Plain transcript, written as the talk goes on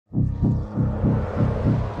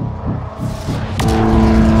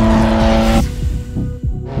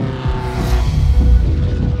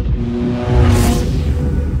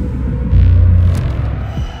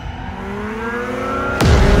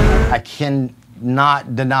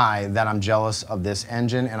not deny that I'm jealous of this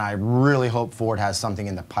engine, and I really hope Ford has something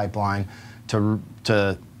in the pipeline to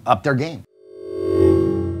up their game.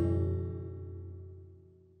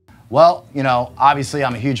 Well, you know, obviously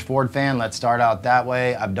I'm a huge Ford fan. Let's start out that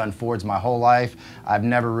way. I've done Fords my whole life. I've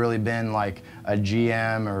never really been like a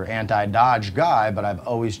GM or anti-Dodge guy, but I've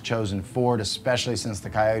always chosen Ford, especially since the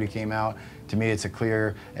Coyote came out. To me, it's a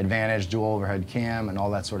clear advantage, dual overhead cam and all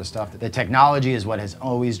that sort of stuff. The technology is what has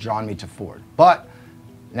always drawn me to Ford. But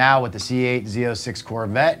now with the C8 Z06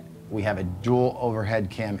 Corvette, we have a dual overhead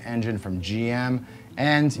cam engine from GM.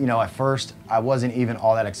 And you know, at first I wasn't even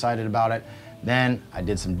all that excited about it. Then I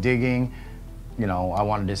did some digging. You know, I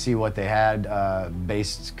wanted to see what they had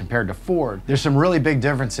based compared to Ford. There's some really big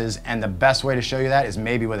differences, and the best way to show you that is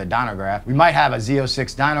maybe with a dyno graph. We might have a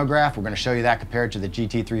Z06 dyno graph. We're gonna show you that compared to the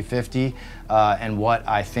GT350 and what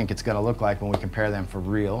I think it's gonna look like when we compare them for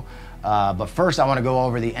real. But first I wanna go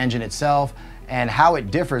over the engine itself and how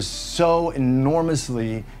it differs so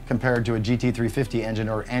enormously compared to a GT350 engine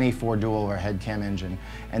or any Ford dual overhead cam engine.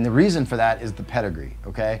 And the reason for that is the pedigree,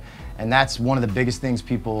 okay? And that's one of the biggest things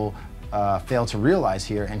people fail to realize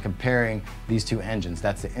here in comparing these two engines.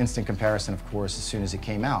 That's the instant comparison, of course, as soon as it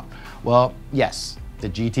came out. Well, yes, the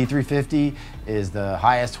GT350 is the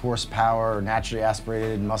highest horsepower naturally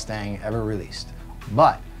aspirated Mustang ever released,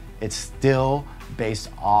 but it's still based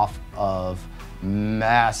off of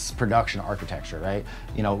mass production architecture, right?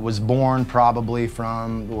 You know, it was born probably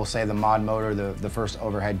from, we'll say, the mod motor, the first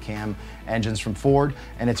overhead cam engines from Ford,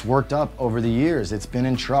 and it's worked up over the years. It's been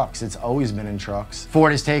in trucks. It's always been in trucks.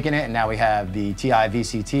 Ford has taken it, and now we have the TI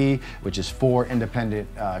VCT, which is 4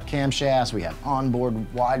 independent camshafts. We have onboard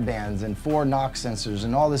widebands and 4 NOx sensors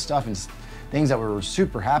and all this stuff and things that we were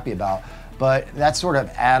super happy about. But that's sort of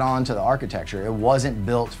add on to the architecture. It wasn't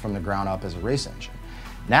built from the ground up as a race engine.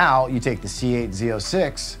 Now you take the C8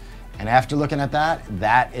 Z06, and after looking at that,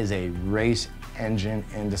 that is a race engine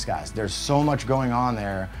in disguise. There's so much going on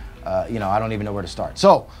there, you know, I don't even know where to start.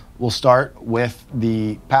 So we'll start with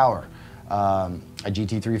the power. A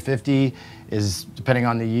GT350 is, depending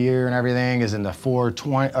on the year and everything, is in the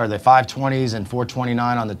 420 or the 520s and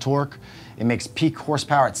 429 on the torque. It makes peak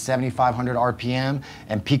horsepower at 7,500 RPM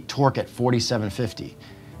and peak torque at 4,750.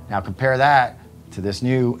 Now compare that to this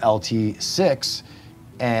new LT6,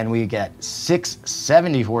 and we get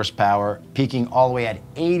 670 horsepower, peaking all the way at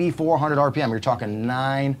 8,400 RPM. You're talking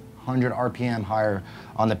 900 RPM higher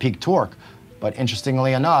on the peak torque. But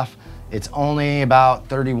interestingly enough, it's only about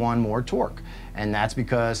 31 more torque. And that's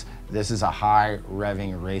because this is a high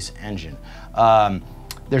revving race engine.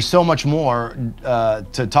 There's so much more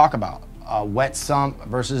to talk about. Wet sump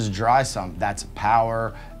versus dry sump, that's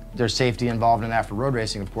power. There's safety involved in that for road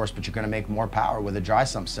racing, of course, but you're gonna make more power with a dry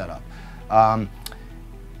sump setup.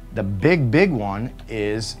 The big one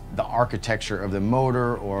is the architecture of the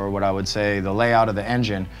motor, or what I would say the layout of the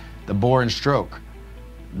engine, the bore and stroke.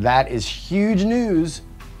 That is huge news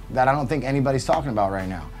that I don't think anybody's talking about right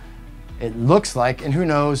now. It looks like, and who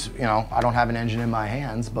knows, you know, I don't have an engine in my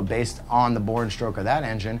hands, but based on the bore and stroke of that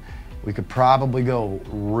engine, we could probably go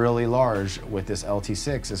really large with this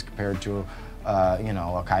LT6 as compared to you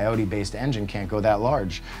know, a Coyote-based engine can't go that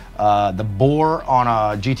large. The bore on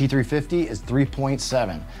a GT350 is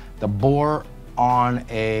 3.7. The bore on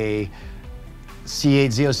a C8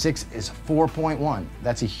 Z06 is 4.1.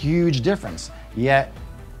 That's a huge difference, yet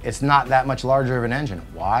it's not that much larger of an engine.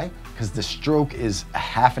 Why? Because the stroke is a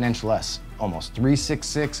half an inch less, almost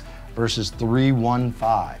 366 versus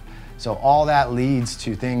 315. So all that leads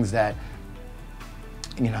to things that,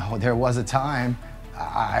 you know, there was a time,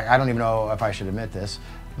 I don't even know if I should admit this,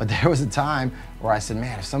 but there was a time where I said,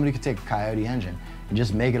 man, if somebody could take a Coyote engine and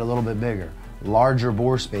just make it a little bit bigger, larger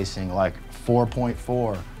bore spacing, like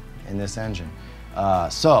 4.4 in this engine.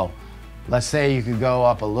 So let's say you could go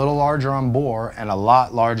up a little larger on bore and a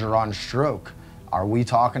lot larger on stroke. Are we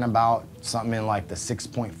talking about something in like the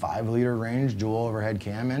 6.5 liter range dual overhead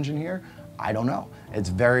cam engine here? I don't know. It's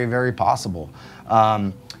very, very possible.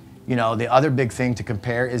 You know, the other big thing to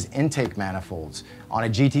compare is intake manifolds. On a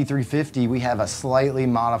GT350, we have a slightly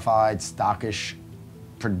modified, stockish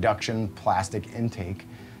production plastic intake,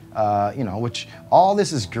 you know, which all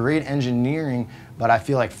this is great engineering, but I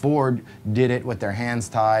feel like Ford did it with their hands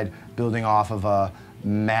tied, building off of a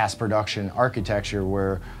mass production architecture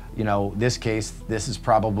where, you know, this case, this is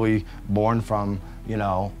probably born from, you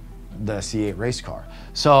know, the C8 race car.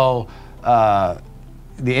 So,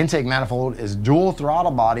 the intake manifold is dual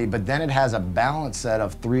throttle body, but then it has a balanced set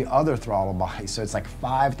of 3 other throttle bodies. So it's like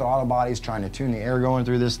 5 throttle bodies trying to tune the air going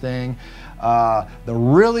through this thing. The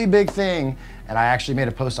really big thing, and I actually made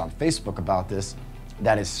a post on Facebook about this,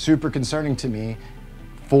 that is super concerning to me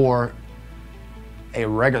for a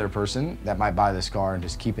regular person that might buy this car and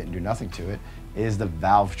just keep it and do nothing to it is the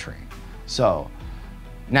valve train. So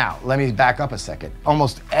now let me back up a second.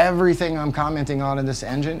 Almost everything I'm commenting on in this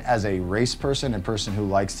engine, as a race person and person who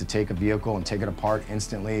likes to take a vehicle and take it apart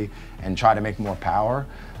instantly and try to make more power,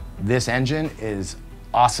 this engine is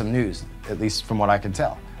awesome news, at least from what I can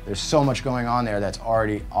tell. There's so much going on there that's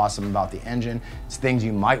already awesome about the engine. It's things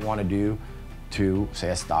you might want to do to, say,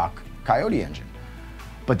 a stock Coyote engine.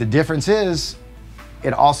 But the difference is,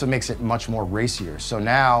 it also makes it much more racier. So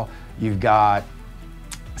now you've got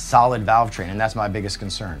solid valve train, and that's my biggest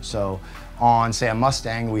concern. So on, say, a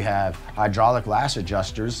Mustang, we have hydraulic lash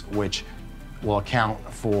adjusters, which will account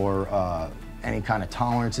for any kind of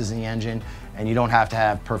tolerances in the engine, and you don't have to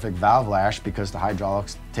have perfect valve lash because the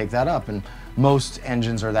hydraulics take that up, and most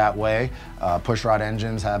engines are that way. Pushrod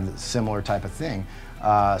engines have a similar type of thing.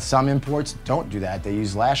 Some imports don't do that. They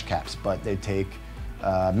use lash caps, but they take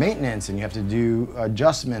maintenance, and you have to do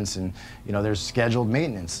adjustments, and there's scheduled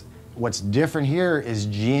maintenance. What's different here is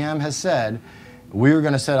GM has said, we're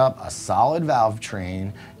gonna set up a solid valve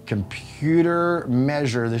train, computer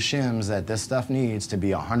measure the shims that this stuff needs to be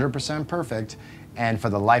 100% perfect, and for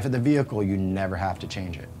the life of the vehicle, you never have to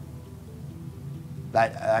change it.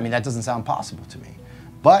 That doesn't sound possible to me,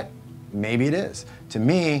 but maybe it is. To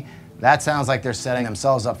me, that sounds like they're setting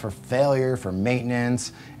themselves up for failure, for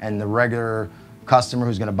maintenance, and the regular customer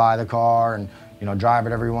who's gonna buy the car and drive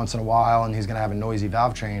it every once in a while, and he's gonna have a noisy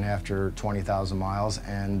valve train after 20,000 miles,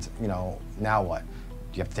 and now what?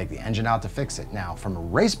 You have to take the engine out to fix it. Now, from a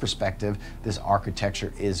race perspective, this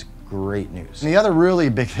architecture is great news. And the other really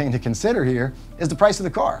big thing to consider here is the price of the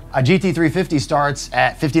car. A GT350 starts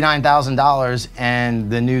at $59,000, and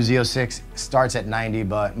the new Z06 starts at 90,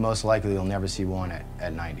 but most likely you'll never see one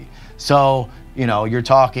at 90. So, you're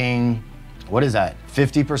talking, what is that?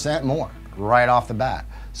 50% more right off the bat.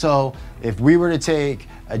 So if we were to take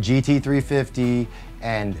a GT350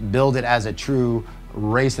 and build it as a true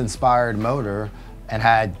race-inspired motor and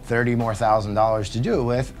had $30,000 more to do it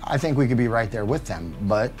with, I think we could be right there with them.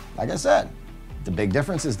 But like I said, the big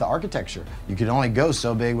difference is the architecture. You can only go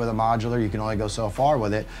so big with a modular, you can only go so far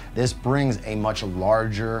with it. This brings a much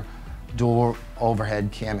larger dual overhead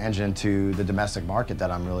cam engine to the domestic market that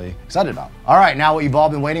I'm really excited about. All right, now what you've all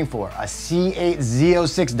been waiting for, a C8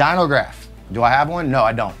 Z06 Dynograph. Do I have one? No,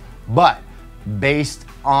 I don't. But based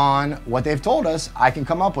on what they've told us, I can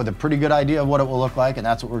come up with a pretty good idea of what it will look like, and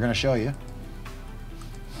that's what we're gonna show you.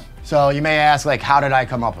 So you may ask, how did I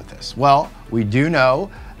come up with this? Well, we do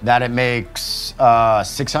know that it makes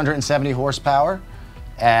 670 horsepower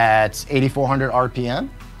at 8,400 RPM,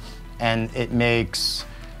 and it makes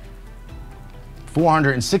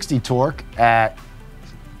 460 torque at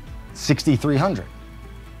 6,300.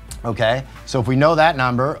 Okay, so if we know that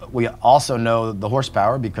number, we also know the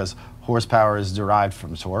horsepower, because horsepower is derived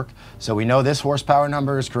from torque. So we know this horsepower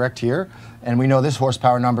number is correct here, and we know this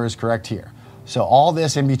horsepower number is correct here. So all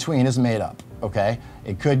this in between is made up, okay?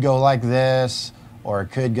 It could go like this, or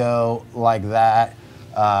it could go like that.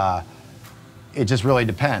 It just really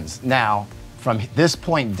depends. Now, from this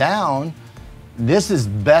point down, this is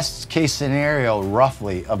best case scenario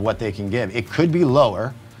roughly of what they can give. It could be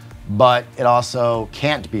lower, but it also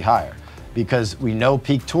can't be higher because we know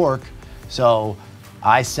peak torque. So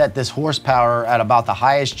I set this horsepower at about the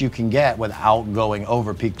highest you can get without going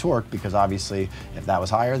over peak torque, because obviously if that was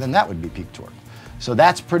higher, then that would be peak torque. So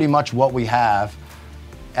that's pretty much what we have,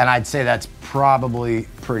 and I'd say that's probably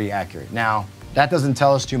pretty accurate. Now, that doesn't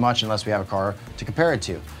tell us too much unless we have a car to compare it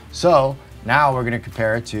to. So now we're gonna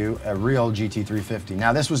compare it to a real GT350.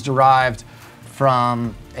 Now this was derived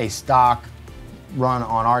from a stock run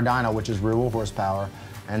on our dyno, which is rear wheel horsepower,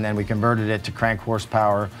 and then we converted it to crank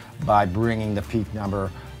horsepower by bringing the peak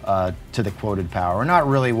number to the quoted power. We're not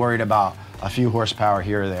really worried about a few horsepower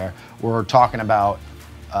here or there. We're talking about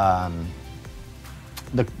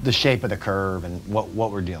the shape of the curve and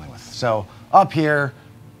what we're dealing with. So up here,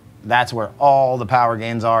 that's where all the power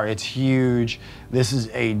gains are. It's huge. This is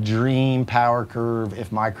a dream power curve.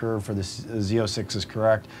 If my curve for the Z06 is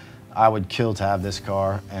correct, I would kill to have this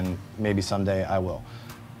car, and maybe someday I will.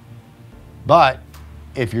 But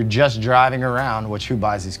if you're just driving around, which who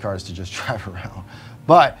buys these cars to just drive around?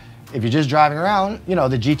 But if you're just driving around, the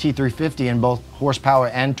GT350 in both horsepower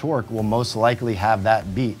and torque will most likely have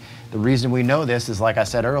that beat. The reason we know this is, like I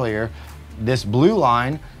said earlier, this blue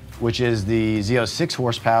line, which is the Z06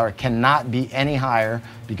 horsepower, cannot be any higher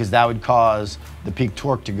because that would cause the peak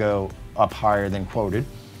torque to go up higher than quoted.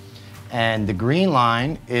 And the green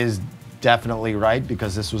line is definitely right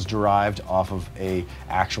because this was derived off of a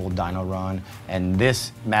actual dyno run, and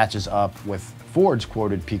this matches up with Ford's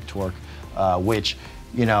quoted peak torque, which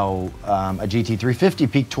you know, a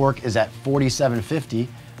GT350 peak torque is at 4750,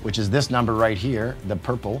 which is this number right here, the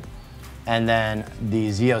purple. And then the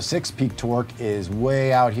Z06 peak torque is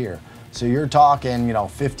way out here. So you're talking, you know,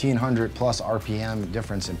 1500 plus RPM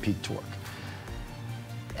difference in peak torque.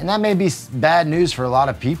 And that may be bad news for a lot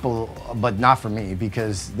of people, but not for me,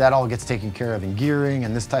 because that all gets taken care of in gearing,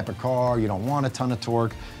 and this type of car, you don't want a ton of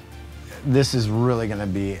torque. This is really gonna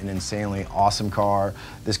be an insanely awesome car.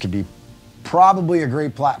 This could be probably a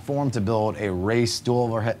great platform to build a race dual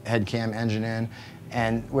overhead cam engine in.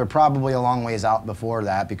 And we're probably a long ways out before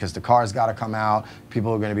that, because the car's gotta come out.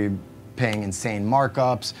 People are gonna be paying insane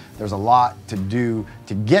markups. There's a lot to do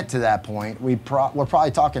to get to that point. We're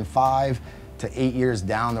probably talking 5 to 8 years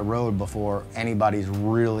down the road before anybody's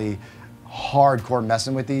really hardcore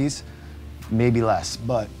messing with these. Maybe less,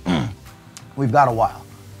 but we've got a while.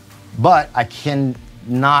 But I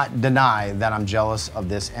cannot deny that I'm jealous of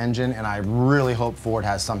this engine, and I really hope Ford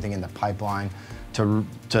has something in the pipeline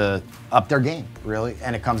to up their game, really.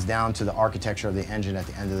 And it comes down to the architecture of the engine at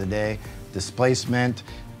the end of the day. Displacement,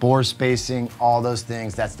 bore spacing, all those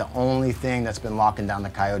things. That's the only thing that's been locking down the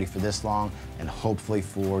Coyote for this long, and hopefully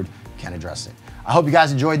Ford can address it. I hope you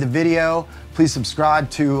guys enjoyed the video. Please subscribe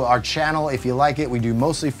to our channel if you like it. We do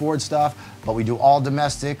mostly Ford stuff, but we do all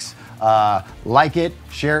domestics. Like it,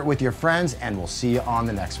 share it with your friends, and we'll see you on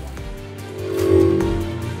the next one.